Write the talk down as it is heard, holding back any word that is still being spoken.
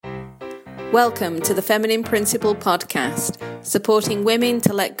Welcome to the Feminine Principle podcast, supporting women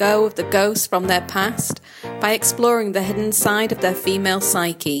to let go of the ghosts from their past by exploring the hidden side of their female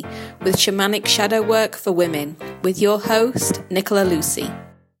psyche with shamanic shadow work for women, with your host, Nicola Lucy.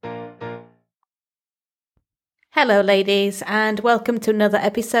 Hello ladies, and welcome to another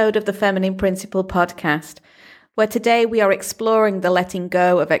episode of the Feminine Principle podcast, where today we are exploring the letting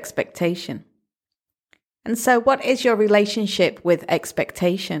go of expectation. And so what is your relationship with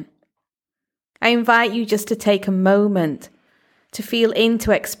expectation? I invite you just to take a moment to feel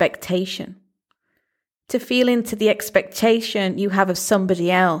into expectation, to feel into the expectation you have of somebody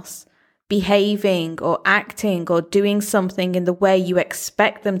else behaving or acting or doing something in the way you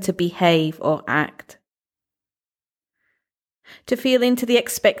expect them to behave or act. To feel into the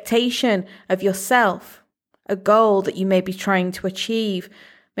expectation of yourself, a goal that you may be trying to achieve,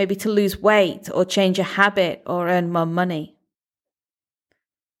 maybe to lose weight or change a habit or earn more money.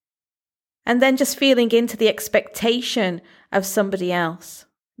 And then just feeling into the expectation of somebody else,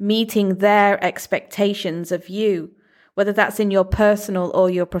 meeting their expectations of you, whether that's in your personal or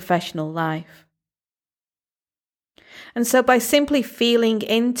your professional life. And so by simply feeling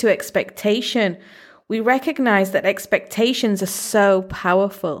into expectation, we recognize that expectations are so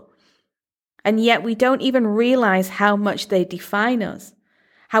powerful. And yet we don't even realize how much they define us,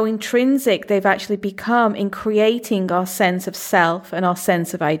 how intrinsic they've actually become in creating our sense of self and our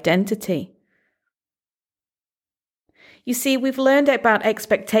sense of identity. You see, we've learned about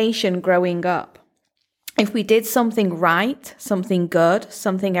expectation growing up. If we did something right, something good,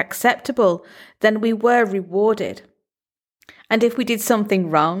 something acceptable, then we were rewarded. And if we did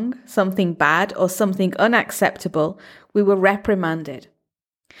something wrong, something bad, or something unacceptable, we were reprimanded.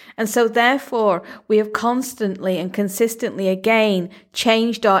 And so therefore, we have constantly and consistently again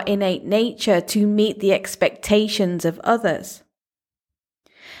changed our innate nature to meet the expectations of others.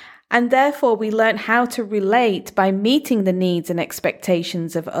 And therefore, we learn how to relate by meeting the needs and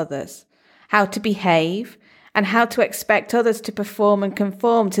expectations of others, how to behave, and how to expect others to perform and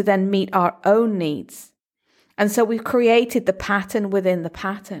conform to then meet our own needs. And so we've created the pattern within the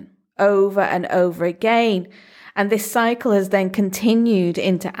pattern over and over again. And this cycle has then continued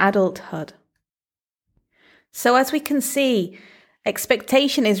into adulthood. So as we can see,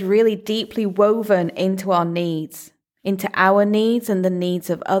 expectation is really deeply woven into our needs, into our needs and the needs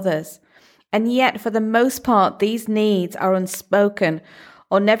of others. And yet, for the most part, these needs are unspoken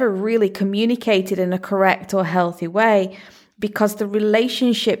or never really communicated in a correct or healthy way, because the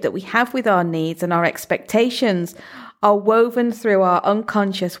relationship that we have with our needs and our expectations are woven through our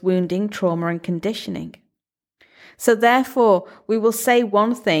unconscious wounding, trauma, and conditioning. So therefore, we will say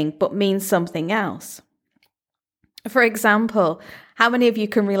one thing but mean something else. For example, how many of you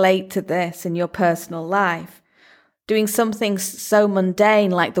can relate to this in your personal life? Doing something so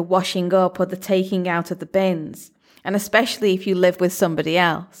mundane like the washing up or the taking out of the bins, and especially if you live with somebody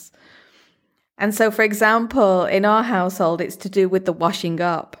else. And so, for example, in our household, it's to do with the washing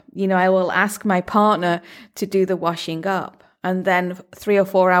up. I will ask my partner to do the washing up. And then 3 or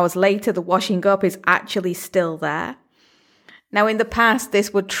 4 hours later, the washing up is actually still there. Now, in the past,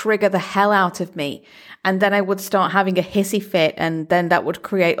 this would trigger the hell out of me. And then I would start having a hissy fit, and then that would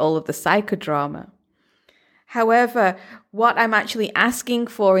create all of the psychodrama. However, what I'm actually asking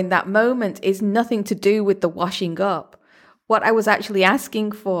for in that moment is nothing to do with the washing up. What I was actually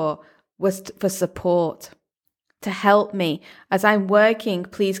asking for was for support, to help me. As I'm working,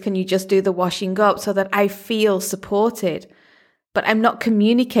 please can you just do the washing up so that I feel supported? But I'm not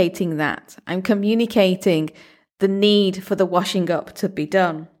communicating that. I'm communicating the need for the washing up to be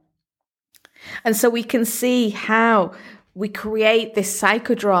done. And so we can see how we create this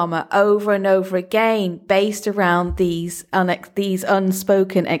psychodrama over and over again based around these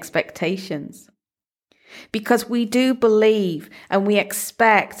unspoken expectations. Because we do believe and we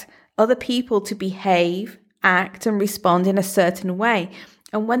expect other people to behave, act, and respond in a certain way.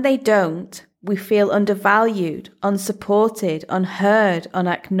 And when they don't, we feel undervalued, unsupported, unheard,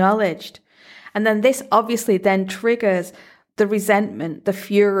 unacknowledged. And then this obviously then triggers the resentment, the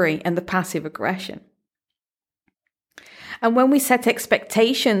fury, and the passive aggression. And when we set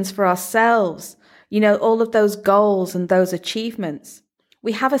expectations for ourselves, all of those goals and those achievements,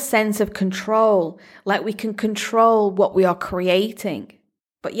 we have a sense of control, like we can control what we are creating.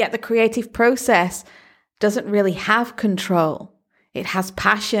 But yet the creative process doesn't really have control. It has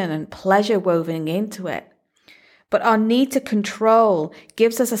passion and pleasure woven into it. But our need to control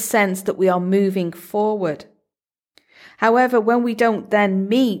gives us a sense that we are moving forward. However, when we don't then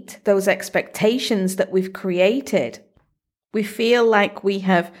meet those expectations that we've created, we feel like we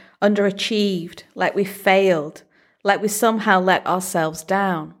have underachieved, like we failed, like we somehow let ourselves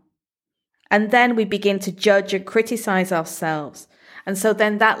down. And then we begin to judge and criticize ourselves. And so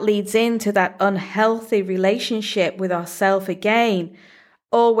then that leads into that unhealthy relationship with ourself again,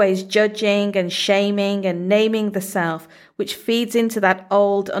 always judging and shaming and naming the self, which feeds into that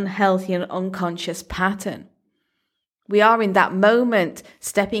old unhealthy and unconscious pattern. We are in that moment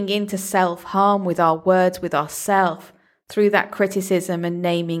stepping into self-harm with our words with ourself through that criticism and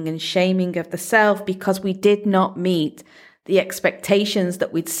naming and shaming of the self because we did not meet the expectations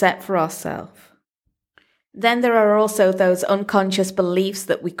that we'd set for ourselves. Then there are also those unconscious beliefs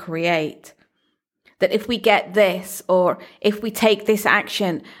that we create. That if we get this, or if we take this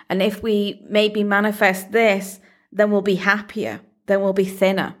action, and if we maybe manifest this, then we'll be happier, then we'll be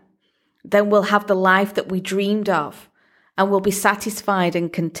thinner, then we'll have the life that we dreamed of, and we'll be satisfied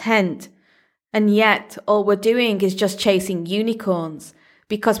and content. And yet, all we're doing is just chasing unicorns,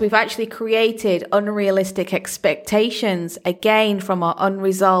 because we've actually created unrealistic expectations, again from our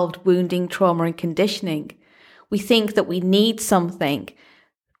unresolved wounding, trauma, and conditioning. We think that we need something.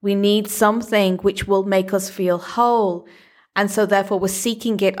 We need something which will make us feel whole. And so therefore we're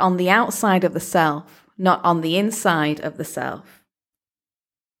seeking it on the outside of the self, not on the inside of the self.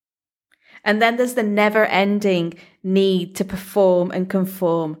 And then there's the never-ending need to perform and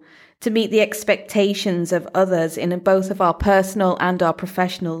conform, to meet the expectations of others in both of our personal and our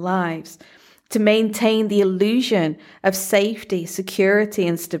professional lives, to maintain the illusion of safety, security,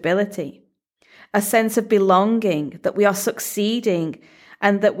 and stability. A sense of belonging, that we are succeeding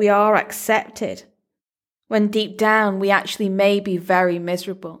and that we are accepted, when deep down we actually may be very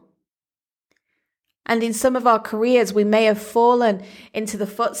miserable. And in some of our careers, we may have fallen into the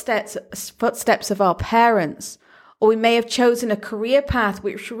footsteps of our parents, or we may have chosen a career path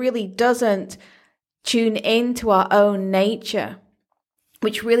which really doesn't tune into our own nature,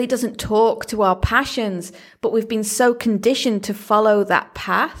 which really doesn't talk to our passions, but we've been so conditioned to follow that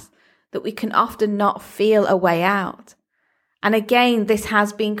path that we can often not feel a way out. And again, this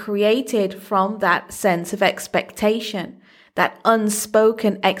has been created from that sense of expectation, that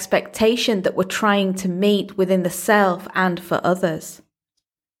unspoken expectation that we're trying to meet within the self and for others.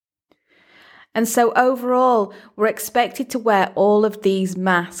 And so overall, we're expected to wear all of these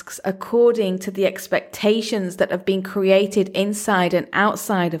masks according to the expectations that have been created inside and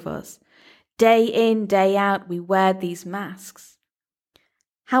outside of us. Day in, day out, we wear these masks.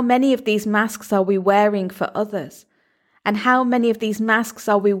 How many of these masks are we wearing for others? And how many of these masks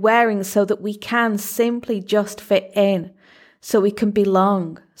are we wearing so that we can simply just fit in, so we can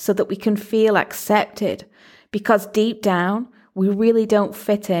belong, so that we can feel accepted? Because deep down, we really don't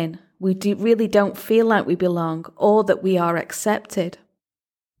fit in. We really don't feel like we belong or that we are accepted.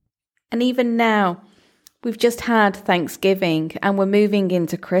 And even now, we've just had Thanksgiving and we're moving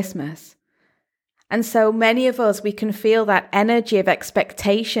into Christmas. And so many of us, we can feel that energy of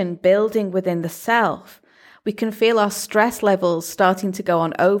expectation building within the self. We can feel our stress levels starting to go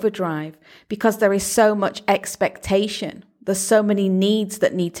on overdrive because there is so much expectation. There's so many needs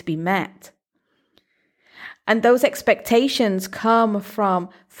that need to be met. And those expectations come from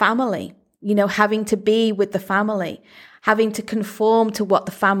family, having to be with the family, having to conform to what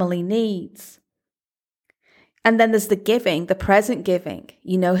the family needs. And then there's the giving, the present giving,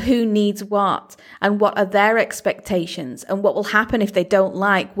 who needs what and what are their expectations and what will happen if they don't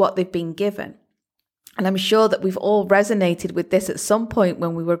like what they've been given. And I'm sure that we've all resonated with this at some point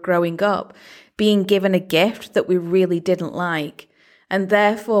when we were growing up, being given a gift that we really didn't like. And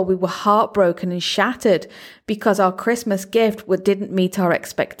therefore we were heartbroken and shattered because our Christmas gift didn't meet our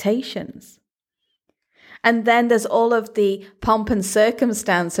expectations. And then there's all of the pomp and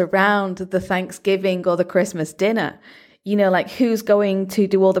circumstance around the Thanksgiving or the Christmas dinner. Like who's going to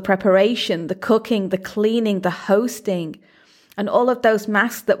do all the preparation, the cooking, the cleaning, the hosting, and all of those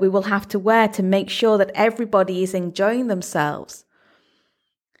masks that we will have to wear to make sure that everybody is enjoying themselves.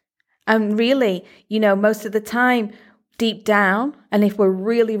 And really, most of the time, deep down, and if we're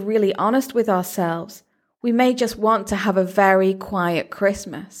really, really honest with ourselves, we may just want to have a very quiet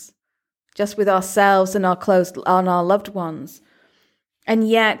Christmas, just with ourselves and our loved ones. And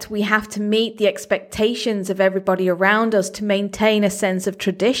yet we have to meet the expectations of everybody around us to maintain a sense of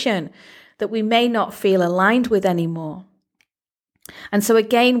tradition that we may not feel aligned with anymore. And so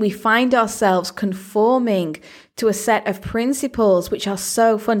again, we find ourselves conforming to a set of principles which are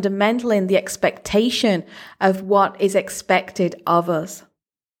so fundamental in the expectation of what is expected of us.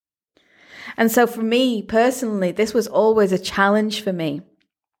 And so for me personally, this was always a challenge for me.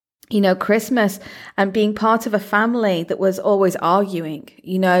 Christmas and being part of a family that was always arguing.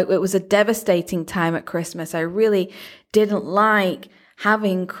 It was a devastating time at Christmas. I really didn't like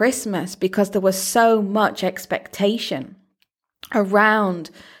having Christmas because there was so much expectation around,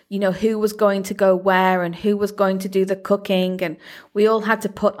 who was going to go where and who was going to do the cooking. And we all had to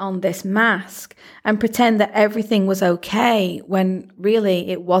put on this mask and pretend that everything was okay when really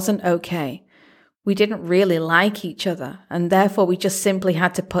it wasn't okay. We didn't really like each other, and therefore we just simply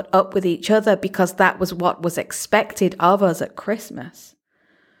had to put up with each other because that was what was expected of us at Christmas.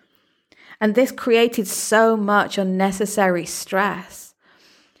 And this created so much unnecessary stress.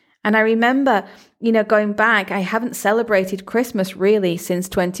 And I remember, going back, I haven't celebrated Christmas really since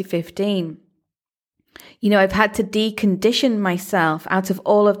 2015. I've had to decondition myself out of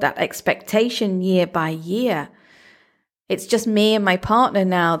all of that expectation year by year. It's just me and my partner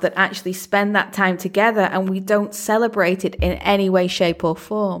now that actually spend that time together, and we don't celebrate it in any way, shape or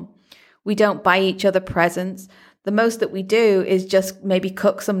form. We don't buy each other presents. The most that we do is just maybe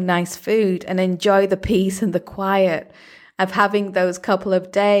cook some nice food and enjoy the peace and the quiet of having those couple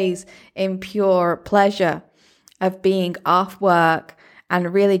of days in pure pleasure of being off work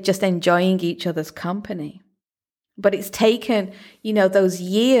and really just enjoying each other's company. But it's taken, those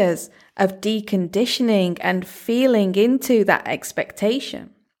years of deconditioning and feeling into that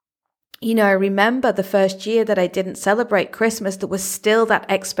expectation. I remember the first year that I didn't celebrate Christmas, there was still that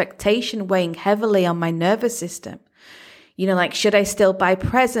expectation weighing heavily on my nervous system. Should I still buy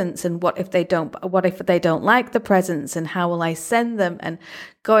presents? And what if they don't like the presents? And how will I send them? And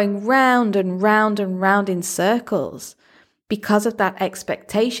going round and round and round in circles because of that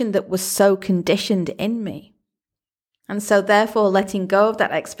expectation that was so conditioned in me. And so therefore letting go of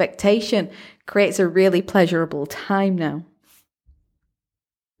that expectation creates a really pleasurable time now.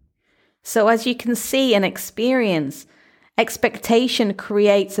 So as you can see and experience, expectation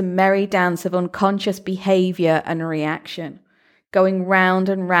creates a merry dance of unconscious behavior and reaction, going round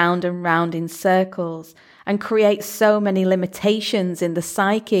and round and round in circles, and creates so many limitations in the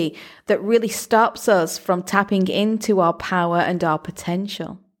psyche that really stops us from tapping into our power and our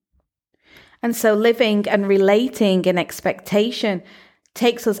potential. And so living and relating in expectation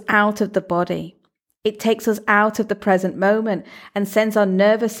takes us out of the body. It takes us out of the present moment and sends our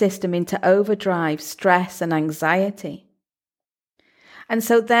nervous system into overdrive, stress, and anxiety. And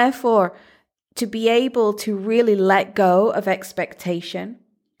so therefore, to be able to really let go of expectation,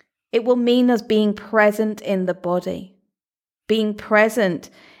 it will mean us being present in the body. Being present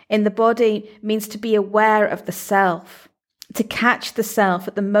in the body means to be aware of the self, to catch the self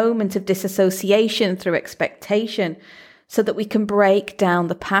at the moment of disassociation through expectation so that we can break down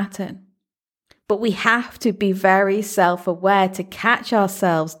the pattern. But we have to be very self-aware to catch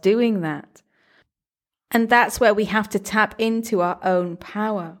ourselves doing that. And that's where we have to tap into our own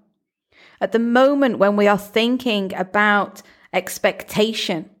power. At the moment when we are thinking about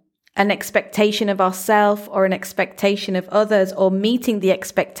expectation, an expectation of ourselves or an expectation of others or meeting the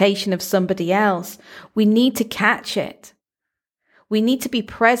expectation of somebody else, we need to catch it. We need to be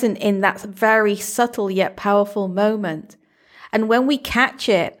present in that very subtle yet powerful moment. And when we catch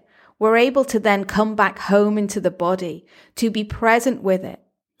it, we're able to then come back home into the body, to be present with it,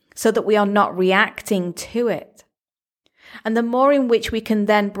 so that we are not reacting to it. And the more in which we can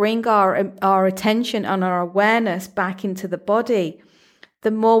then bring our attention and our awareness back into the body,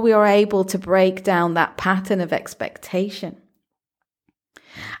 the more we are able to break down that pattern of expectation.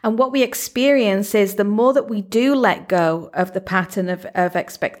 And what we experience is the more that we do let go of the pattern of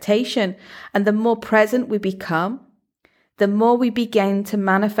expectation and the more present we become, the more we begin to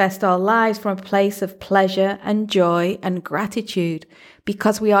manifest our lives from a place of pleasure and joy and gratitude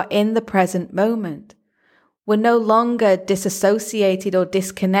because we are in the present moment. We're no longer disassociated or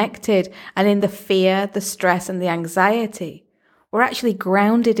disconnected and in the fear, the stress and the anxiety. We're actually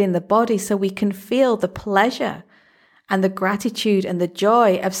grounded in the body so we can feel the pleasure and the gratitude and the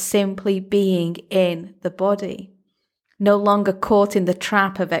joy of simply being in the body, no longer caught in the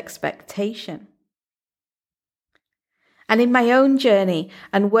trap of expectation. And in my own journey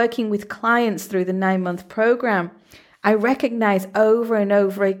and working with clients through the 9-month program, I recognize over and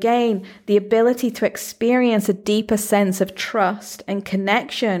over again the ability to experience a deeper sense of trust and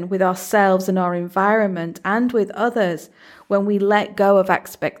connection with ourselves and our environment and with others when we let go of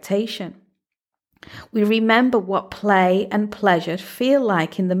expectation. We remember what play and pleasure feel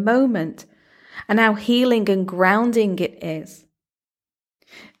like in the moment and how healing and grounding it is.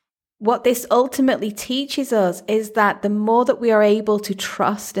 What this ultimately teaches us is that the more that we are able to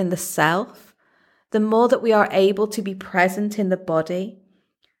trust in the self, the more that we are able to be present in the body,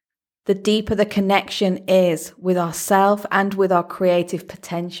 the deeper the connection is with ourself and with our creative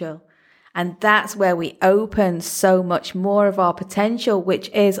potential. And that's where we open so much more of our potential, which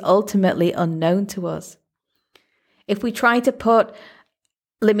is ultimately unknown to us. If we try to put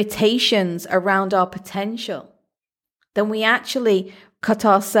limitations around our potential, then we actually cut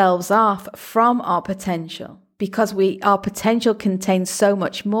ourselves off from our potential because our potential contains so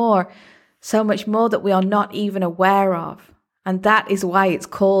much more that we are not even aware of. And that is why it's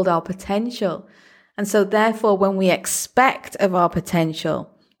called our potential. And so therefore, when we expect of our potential,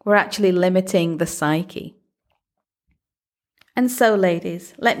 we're actually limiting the psyche. And so,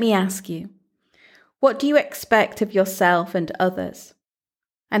 ladies, let me ask you, what do you expect of yourself and others?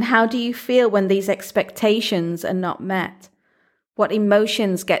 And how do you feel when these expectations are not met? What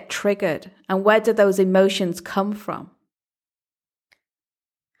emotions get triggered, and where do those emotions come from?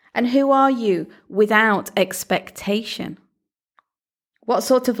 And who are you without expectation? What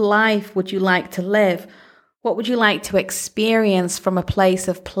sort of life would you like to live? What would you like to experience from a place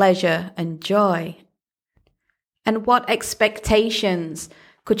of pleasure and joy? And what expectations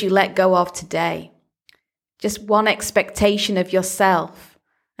could you let go of today? Just one expectation of yourself,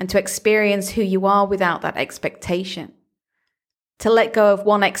 and to experience who you are without that expectation. To let go of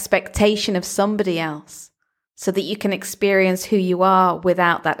one expectation of somebody else, so that you can experience who you are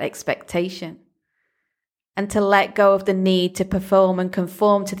without that expectation. And to let go of the need to perform and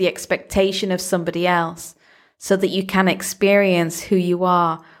conform to the expectation of somebody else, so that you can experience who you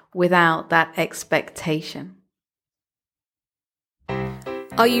are without that expectation.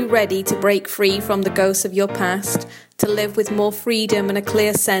 Are you ready to break free from the ghosts of your past, to live with more freedom and a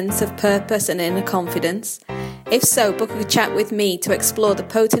clear sense of purpose and inner confidence? If so, book a chat with me to explore the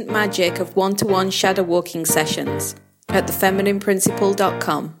potent magic of one-to-one shadow walking sessions at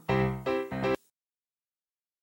thefeminineprinciple.com.